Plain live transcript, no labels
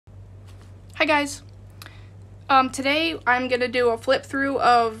Hi guys. Today I'm going to do a flip through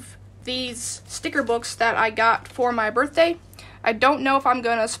of these sticker books that I got for my birthday. I don't know if I'm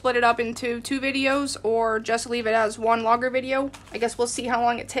going to split it up into 2 videos or just leave it as one longer video. I guess we'll see how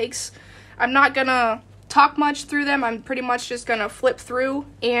long it takes. I'm not going to talk much through them. I'm pretty much just going to flip through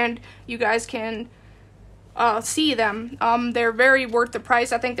and you guys can see them. They're very worth the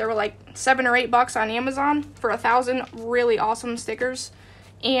price. I think they were like $7 or $8 on Amazon for 1,000 really awesome stickers.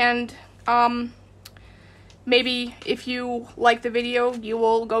 And maybe if you like the video, you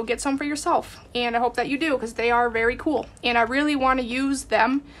will go get some for yourself. And I hope that you do, because they are very cool. And I really want to use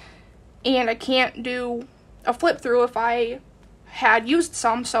them. And I can't do a flip through if I had used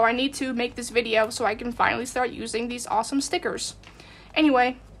some. So I need to make this video so I can finally start using these awesome stickers.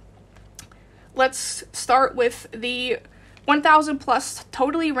 Anyway, let's start with the 1,000 plus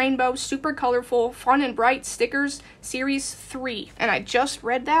totally rainbow, super colorful, fun and bright stickers series 3. And I just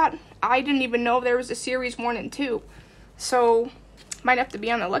read that. I didn't even know there was a series 1 and 2. So might have to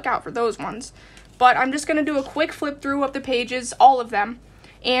be on the lookout for those ones. But I'm just going to do a quick flip through of the pages, all of them.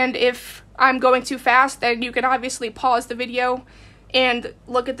 And if I'm going too fast, then you can obviously pause the video and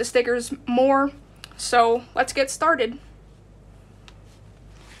look at the stickers more. So let's get started.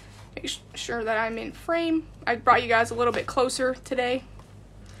 Make sure that I'm in frame. I brought you guys a little bit closer today,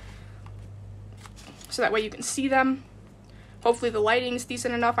 so that way you can see them. Hopefully the lighting's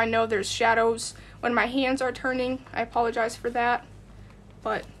decent enough. I know there's shadows when my hands are turning. I apologize for that.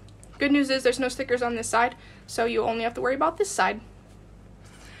 But good news is there's no stickers on this side, so you only have to worry about this side.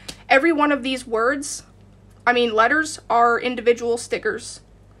 Every one of these letters are individual stickers.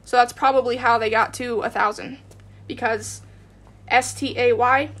 So that's probably how they got to 1,000, because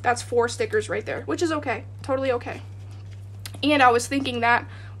STAY, that's 4 stickers right there, which is okay, totally okay. And I was thinking that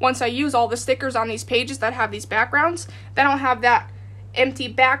once I use all the stickers on these pages that have these backgrounds, then I'll have that empty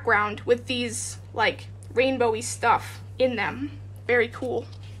background with these like rainbowy stuff in them. Very cool.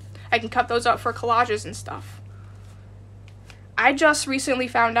 I can cut those up for collages and stuff. I just recently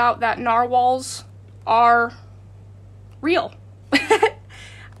found out that narwhals are real.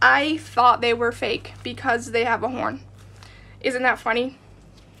 I thought they were fake because they have a horn. Isn't that funny?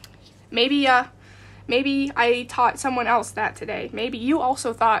 Maybe I taught someone else that today. Maybe you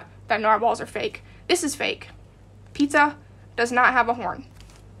also thought that narwhals are fake. This is fake. Pizza does not have a horn.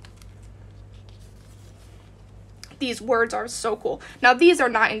 These words are so cool. Now these are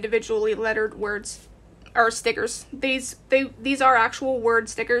not individually lettered words or stickers. These are actual word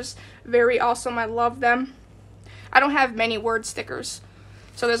stickers. Very awesome. I love them. I don't have many word stickers,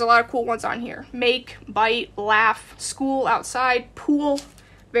 so there's a lot of cool ones on here. Make, bite, laugh, school, outside, pool.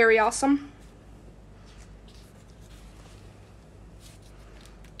 Very awesome.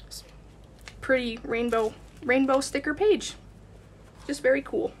 Pretty rainbow sticker page. Just very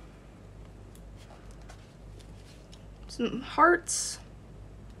cool. Some hearts.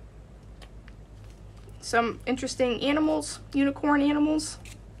 Some interesting animals, unicorn animals.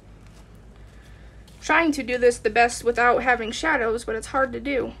 Trying to do this the best without having shadows, but it's hard to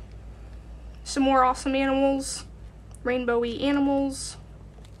do. Some more awesome animals, rainbowy animals.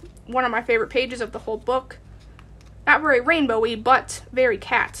 One of my favorite pages of the whole book. Not very rainbowy, but very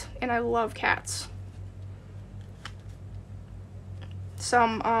cat, and I love cats.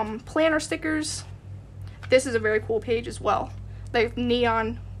 Some planner stickers. This is a very cool page as well. Like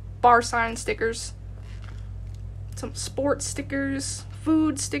neon bar sign stickers. Some sports stickers,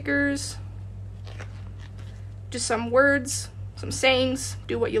 food stickers. Just some words, some sayings,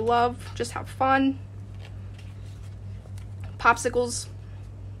 do what you love, just have fun. Popsicles,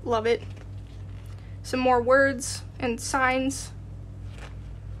 love it. Some more words and signs.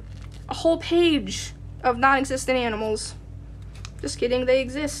 A whole page of non-existent animals. Just kidding, they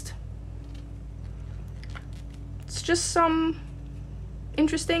exist. It's just some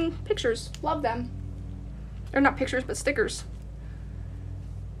interesting pictures, love them. They're not pictures, but stickers.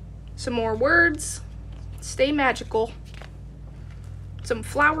 Some more words. Stay magical. Some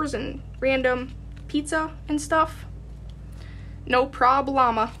flowers and random pizza and stuff. No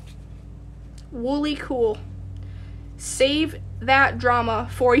problema. Woolly cool. Save that drama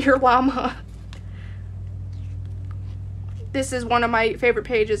for your llama. This is one of my favorite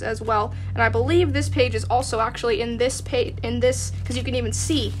pages as well. And I believe this page is also actually in this page, because you can even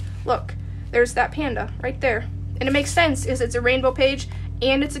see, look, there's that panda right there. And it makes sense because it's a rainbow page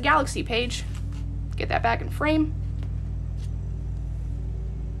and it's a galaxy page. Get that back in frame.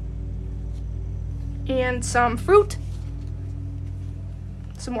 And some fruit.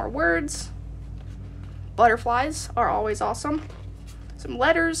 Some more words. Butterflies are always awesome. Some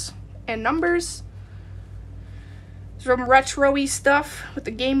letters and numbers. Some retro-y stuff with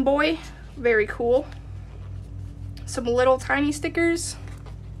the Game Boy. Very cool. Some little tiny stickers.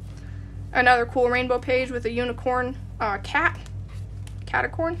 Another cool rainbow page with a unicorn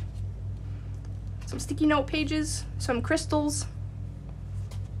catacorn. Some sticky note pages, some crystals.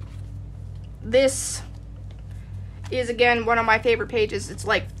 This is, again, one of my favorite pages. It's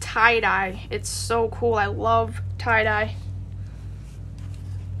like tie-dye. It's so cool. I love tie-dye.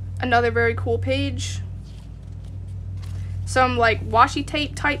 Another very cool page. Some like washi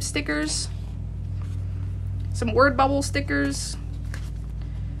tape type stickers. Some word bubble stickers.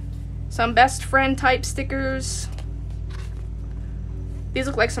 Some best friend type stickers. These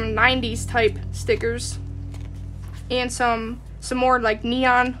look like some 90s type stickers. And some more like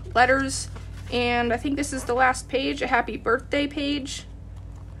neon letters. And I think this is the last page, a happy birthday page.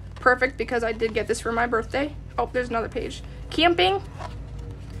 Perfect, because I did get this for my birthday. Oh, there's another page. Camping.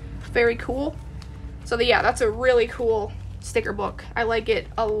 Very cool. So yeah, that's a really cool sticker book. I like it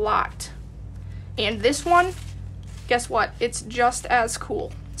a lot. And this one, guess what? It's just as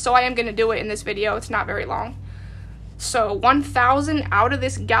cool. So I am going to do it in this video. It's not very long. So 1,000 Out of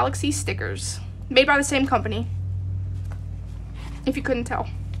This Galaxy stickers. Made by the same company. If you couldn't tell.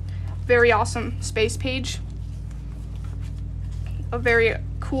 Very awesome space page. A very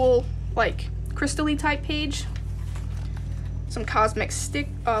cool, like, crystal-y type page. Some cosmic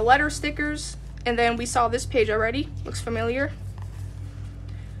letter stickers. And then we saw this page already. Looks familiar.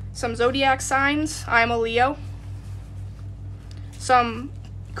 Some zodiac signs. I am a Leo. Some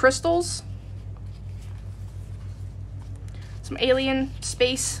crystals. Some alien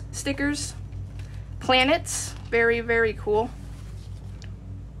space stickers. Planets. Very, very cool.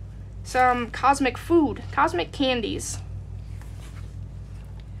 Some cosmic food. Cosmic candies.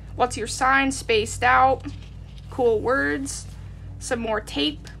 What's your sign? Spaced out. Cool words. Some more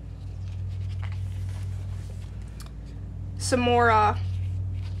tape. Some more, I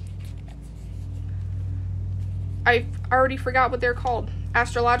already forgot what they're called.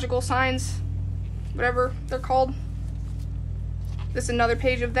 Astrological signs. Whatever they're called. This is another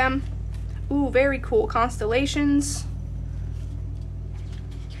page of them. Ooh, very cool. Constellations.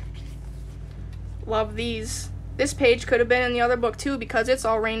 Love these. This page could have been in the other book too because it's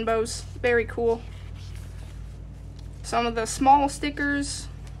all rainbows. Very cool. Some of the small stickers.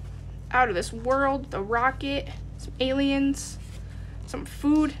 Out of This World. The rocket. Some aliens. Some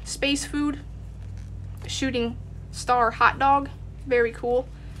food. Space food. A shooting star hot dog. Very cool.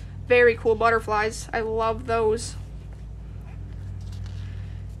 Very cool butterflies. I love those.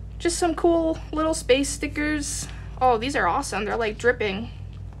 Just some cool little space stickers. Oh, these are awesome. They're like dripping.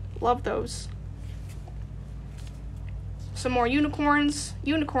 Love those. Some more unicorns.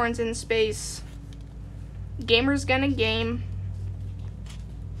 Unicorns in space. Gamer's Gonna Game.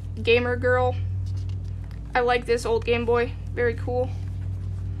 Gamer Girl. I like this old Game Boy. Very cool.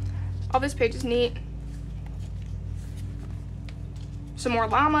 Oh, this page is neat. Some more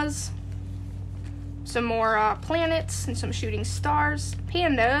llamas. Some more planets and some shooting stars.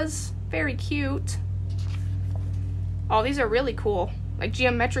 Pandas. Very cute. Oh, these are really cool. Like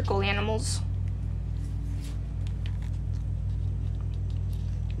geometrical animals.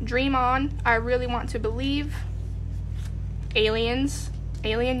 Dream On. I Really Want to Believe. Aliens.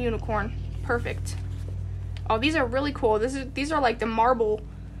 Alien unicorn. Perfect. Oh, these are really cool. These are like the marble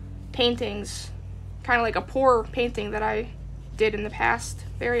paintings. Kind of like a pour painting that I did in the past.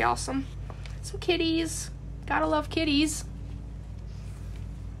 Very awesome. Some kitties. Gotta love kitties.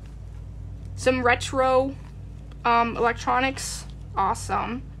 Some retro electronics.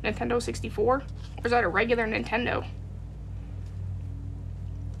 Awesome. Nintendo 64. Or is that a regular Nintendo?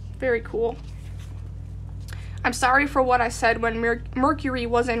 Very cool. I'm sorry for what I said when Mercury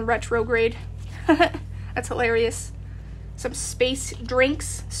was in retrograde. That's hilarious. Some space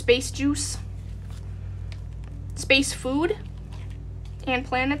drinks, space juice, space food, and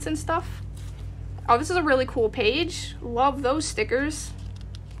planets and stuff. Oh, this is a really cool page. Love those stickers.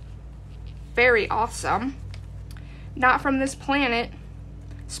 Very awesome. Not From This Planet.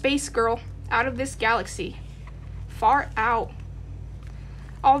 Space Girl. Out of This Galaxy. Far Out.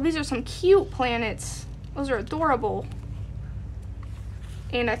 Oh, these are some cute planets. Those are adorable.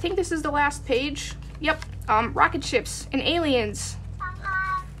 And I think this is the last page. Yep. Rocket ships and aliens.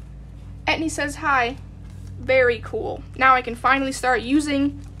 Etney says hi. Very cool. Now I can finally start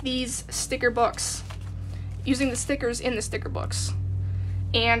using these sticker books. Using the stickers in the sticker books.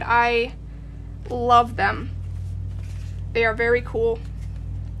 And I love them. They are very cool.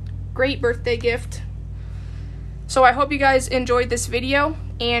 Great birthday gift. So I hope you guys enjoyed this video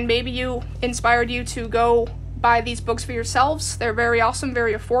and maybe inspired you to go buy these books for yourselves. They're very awesome,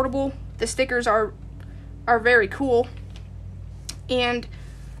 very affordable. The stickers are very cool. And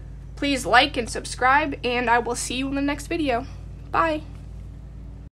Please like and subscribe, and I will see you in the next video. Bye.